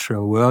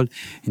technocultural world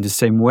in the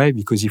same way,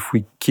 because if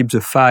we keep the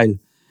file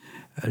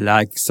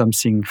like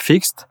something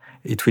fixed,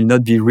 it will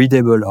not be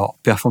readable or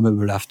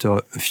performable after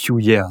a few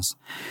years.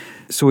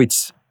 So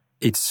it's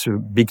a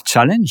big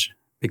challenge,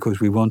 because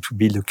we want to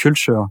build a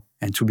culture,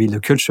 and to build a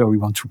culture, we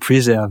want to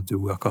preserve the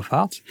work of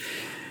art.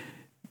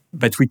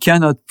 But we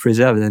cannot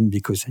preserve them,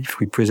 because if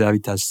we preserve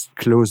it as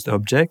closed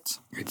objects,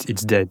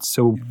 it's dead.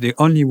 So the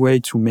only way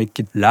to make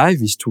it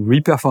live is to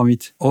re-perform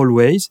it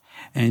always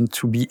and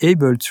to be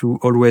able to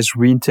always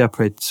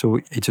reinterpret. So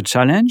it's a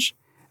challenge,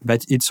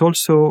 but it's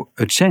also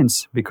a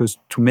chance, because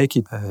to make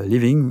it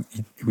living,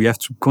 we have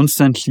to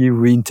constantly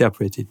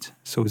reinterpret it.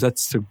 So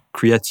that's the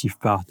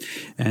creative part.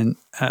 And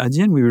at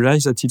the end, we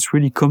realize that it's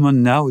really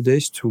common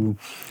nowadays to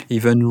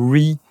even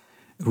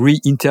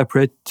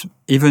reinterpret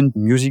even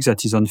music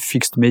that is on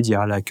fixed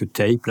media, like a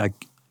tape,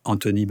 like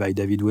Anthony by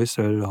David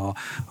Wessel,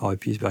 or a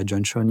piece by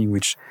John Schoening,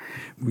 which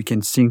we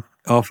can think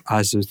of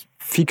as a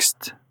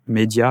fixed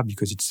media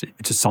because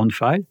it's a sound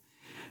file.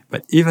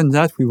 But even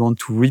that, we want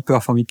to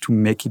re-perform it to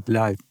make it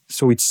live.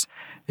 So it's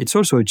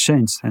also a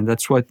chance, and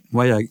that's why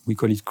we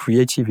call it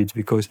creative. It's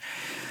because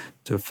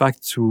the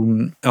fact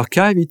to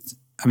archive it,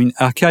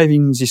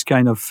 archiving this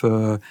kind of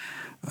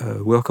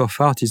work of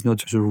art is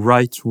not the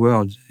right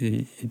word.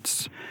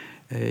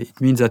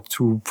 It means that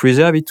to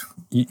preserve it,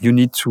 you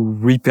need to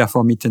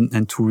re-perform it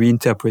and to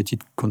reinterpret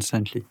it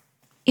constantly.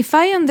 If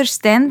I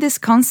understand this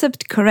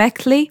concept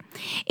correctly,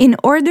 in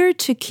order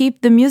to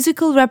keep the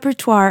musical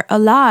repertoire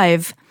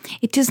alive,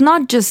 it is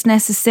not just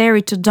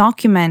necessary to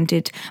document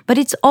it, but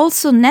it's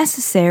also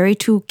necessary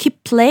to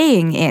keep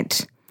playing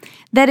it.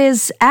 That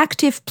is,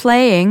 active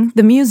playing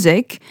the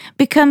music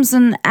becomes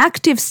an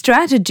active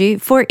strategy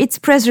for its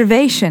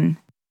preservation.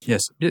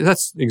 Yes,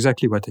 that's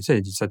exactly what I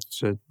said. It's that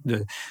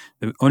the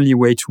only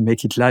way to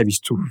make it live is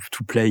to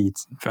play it,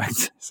 in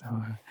fact.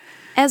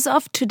 As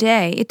of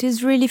today, it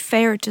is really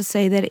fair to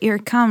say that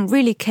IRCAM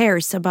really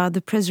cares about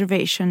the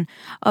preservation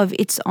of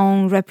its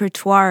own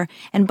repertoire,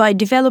 and by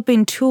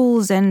developing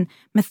tools and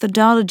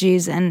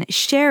methodologies and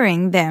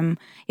sharing them,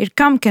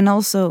 IRCAM can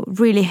also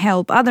really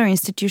help other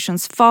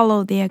institutions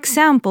follow the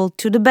example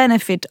to the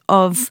benefit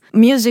of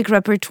music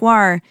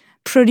repertoire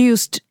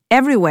produced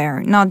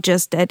everywhere, not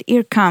just at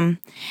IRCAM.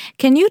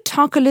 Can you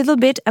talk a little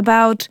bit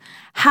about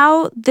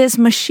how this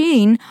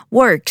machine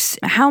works?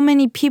 How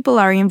many people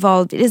are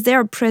involved? Is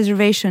there a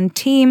preservation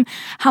team?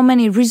 How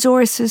many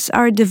resources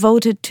are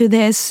devoted to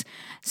this?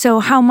 So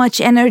how much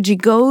energy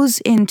goes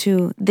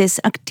into this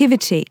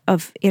activity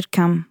of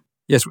IRCAM?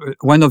 Yes,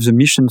 one of the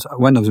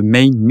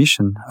main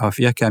mission of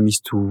IRCAM is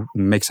to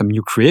make some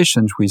new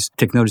creations with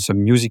technology,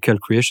 some musical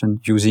creation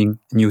using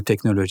new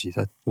technology.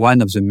 That's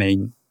one of the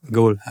main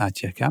goal at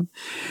IRCAM.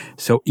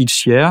 So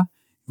each year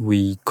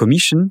we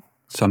commission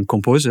some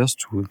composers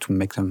to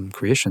make some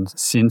creations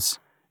since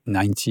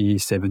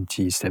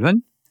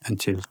 1977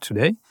 until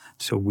today.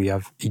 So we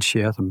have each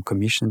year some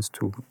commissions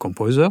to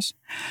composers.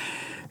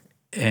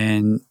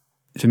 And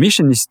the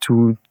mission is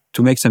to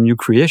make some new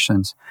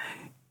creations.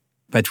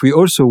 But we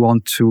also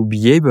want to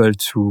be able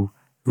to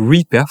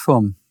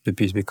re-perform the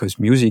piece, because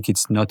music,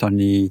 it's not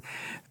only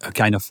a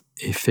kind of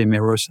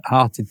ephemeral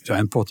art. The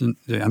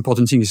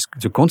important thing is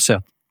the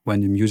concert,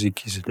 when the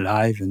music is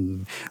live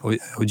and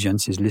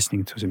audience is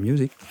listening to the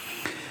music.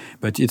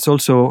 But it's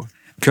also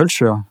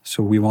culture,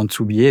 so we want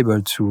to be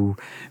able to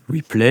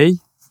replay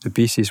the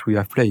pieces we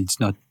have played. It's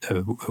not a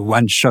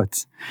one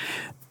shot.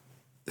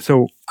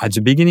 So at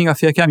the beginning of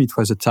IRCAM, it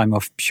was a time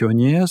of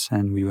pioneers,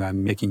 and we were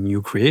making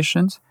new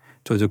creations.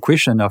 So the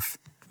question of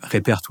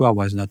repertoire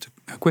was not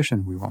a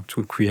question. We want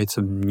to create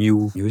some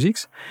new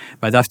musics.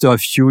 But after a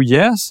few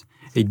years,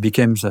 it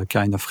becomes a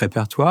kind of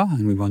repertoire,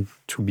 and we want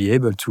to be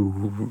able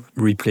to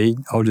replay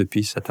all the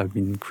pieces that have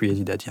been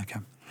created at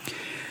IRCAM.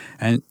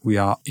 And we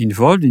are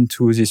involved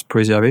into this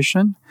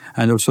preservation,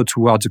 and also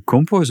towards the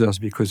composers,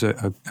 because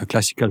a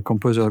classical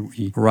composer,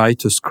 we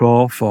write a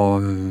score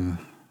for a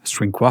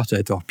string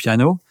quartet or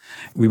piano.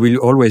 We will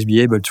always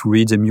be able to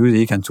read the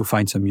music and to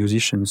find some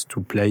musicians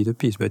to play the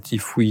piece. But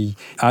if we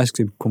ask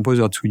the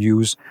composer to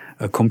use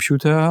a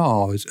computer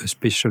or a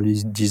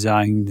specially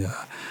designed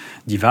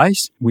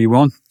device, we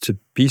want the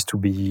piece to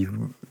be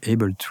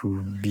able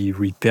to be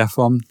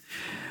re-performed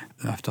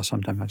after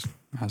some time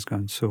has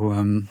gone.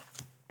 So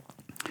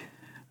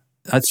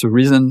that's the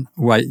reason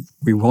why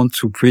we want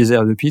to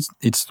preserve the piece.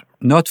 It's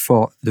not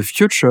for the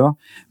future,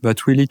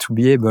 but really to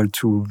be able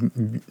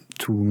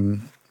to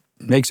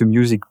make the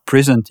music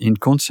present in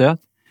concert,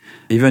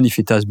 even if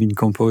it has been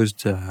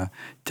composed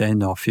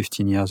 10 or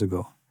 15 years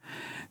ago.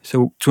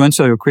 So to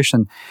answer your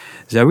question,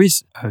 there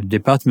is a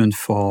department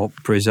for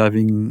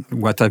preserving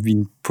what have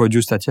been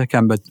produced at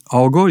IRCAM, but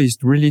our goal is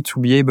really to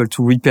be able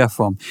to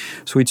re-perform.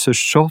 So it's a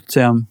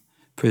short-term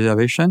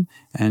preservation,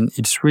 and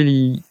it's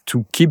really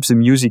to keep the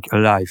music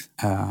alive.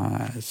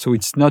 So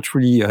it's not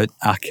really an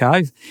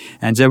archive,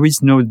 and there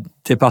is no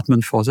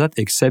department for that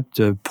except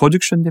the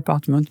production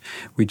department,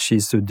 which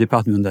is the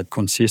department that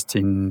consists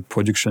in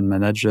production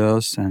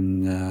managers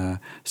and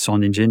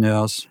sound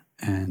engineers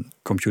and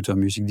computer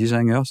music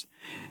designers.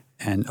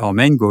 And our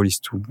main goal is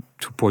to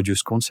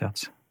produce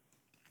concerts.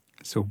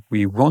 So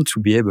we want to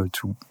be able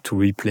to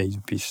replay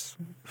the piece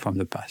from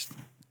the past.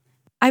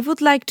 I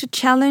would like to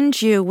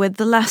challenge you with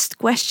the last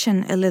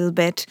question a little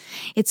bit.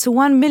 It's a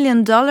 $1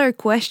 million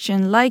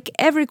question, like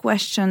every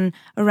question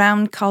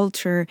around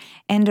culture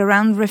and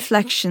around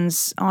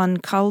reflections on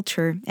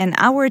culture and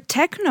our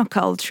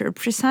technoculture,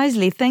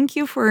 precisely. Thank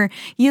you for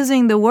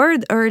using the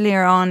word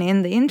earlier on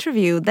in the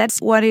interview. That's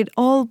what it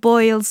all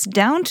boils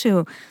down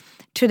to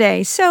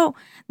today. So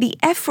the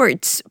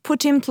efforts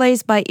put in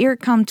place by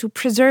IRCAM to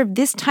preserve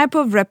this type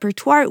of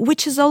repertoire,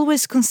 which is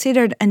always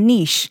considered a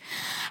niche,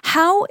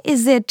 how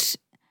is it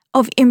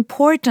of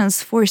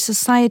importance for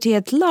society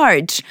at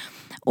large?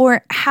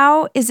 Or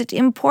how is it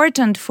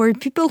important for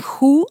people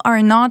who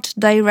are not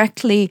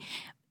directly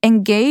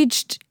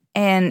engaged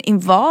and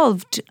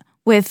involved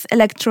with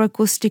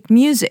electroacoustic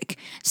music?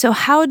 So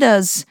how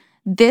does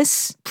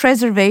this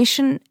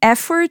preservation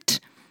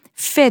effort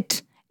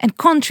fit and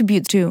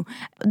contribute to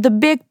the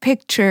big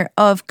picture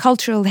of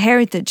cultural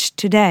heritage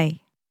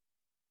today?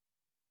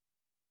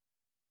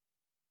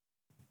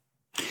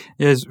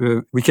 Yes,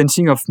 we can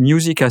think of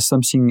music as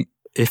something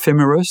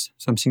ephemeral,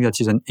 something that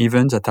is an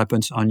event that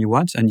happens only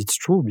once. And it's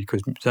true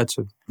because that's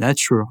the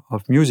nature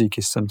of music,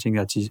 is something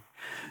that is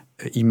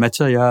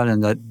immaterial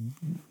and that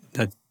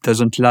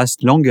doesn't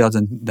last longer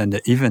than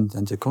the event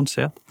and the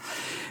concert.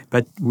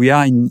 But we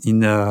are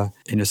in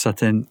a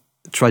certain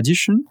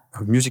tradition,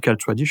 a musical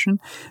tradition,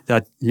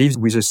 that lives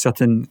with a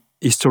certain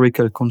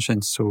historical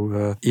conscience.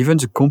 So even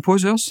the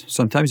composers,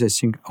 sometimes they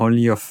think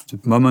only of the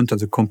moment of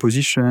the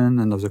composition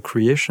and of the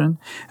creation,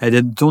 and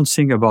they don't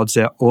think about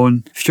their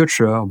own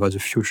future, about the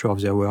future of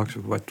their work,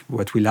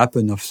 what will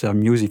happen of their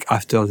music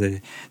after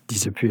they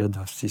disappeared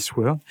of this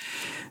world.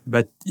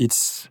 But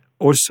it's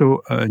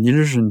also an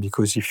illusion,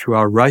 because if you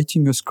are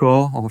writing a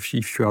score or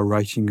if you are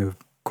writing a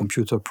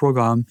computer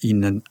program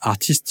in an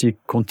artistic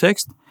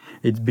context,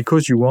 it's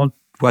because you want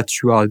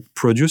what you are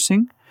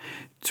producing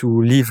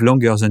to live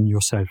longer than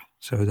yourself.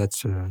 So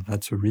that's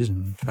a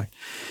reason, in fact.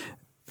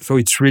 So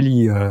it's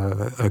really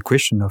a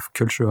question of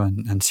culture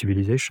and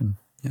civilization,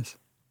 yes.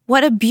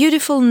 What a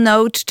beautiful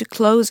note to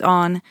close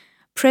on.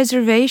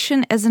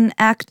 Preservation as an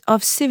act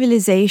of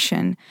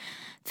civilization.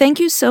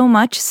 Thank you so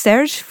much,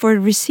 Serge, for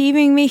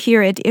receiving me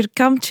here at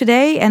IRCAM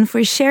today and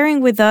for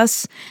sharing with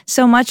us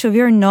so much of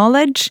your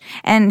knowledge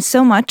and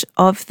so much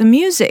of the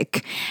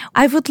music.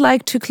 I would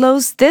like to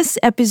close this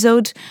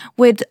episode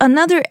with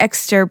another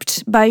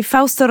excerpt by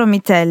Fausto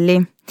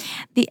Romitelli.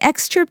 The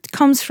excerpt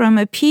comes from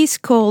a piece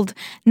called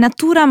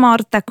Natura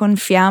morta con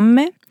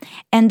fiamme,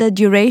 and the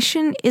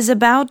duration is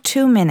about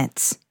 2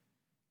 minutes.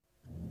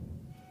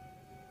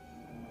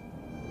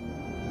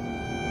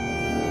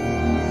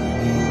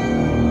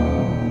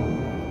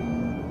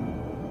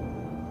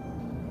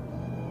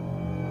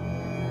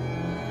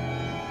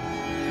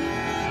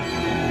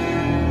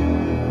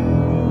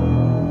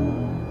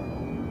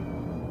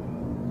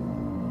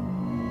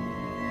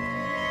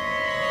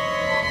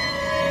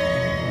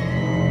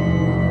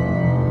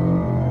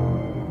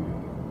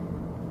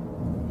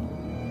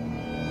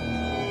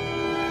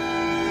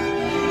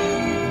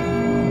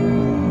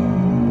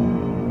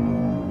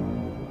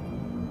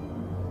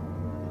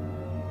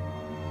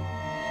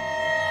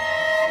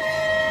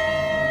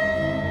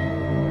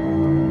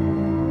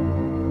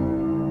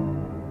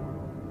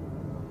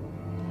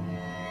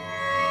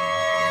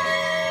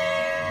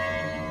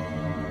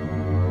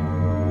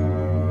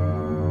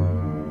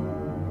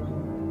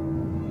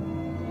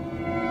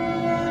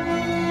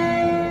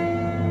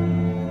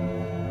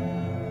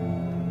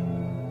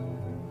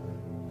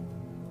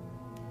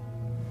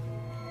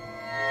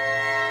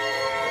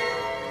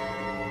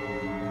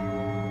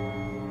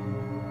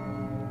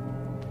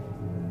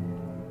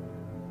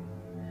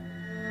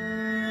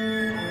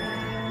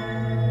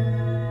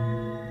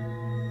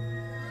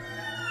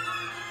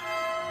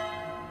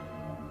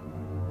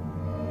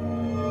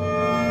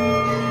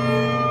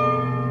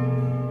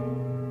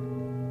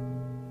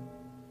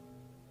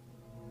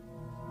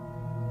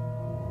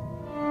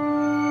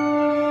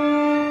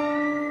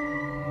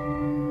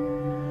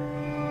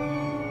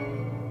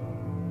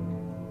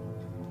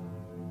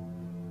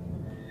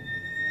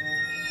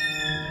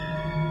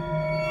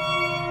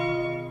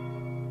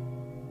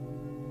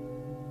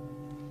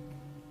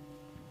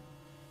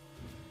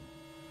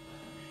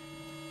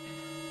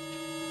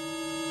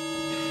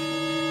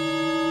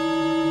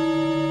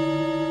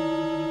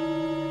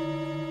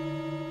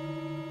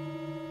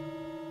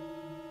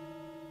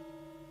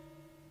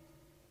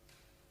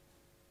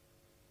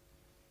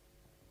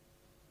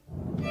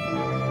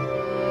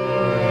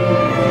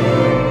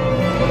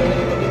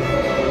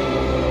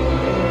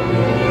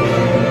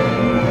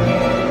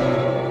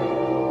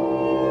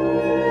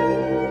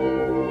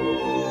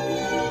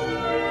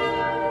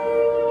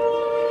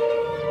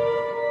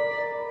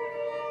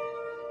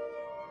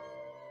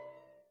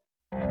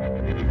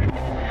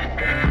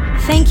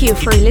 Thank you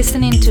for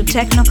listening to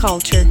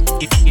Technoculture.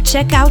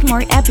 Check out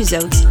more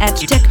episodes at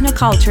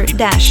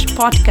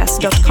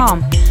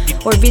technoculture-podcast.com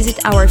or visit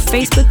our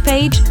Facebook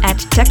page at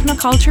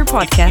Technoculture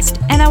Podcast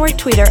and our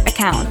Twitter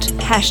account,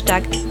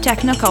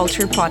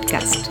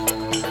 #TechnoculturePodcast.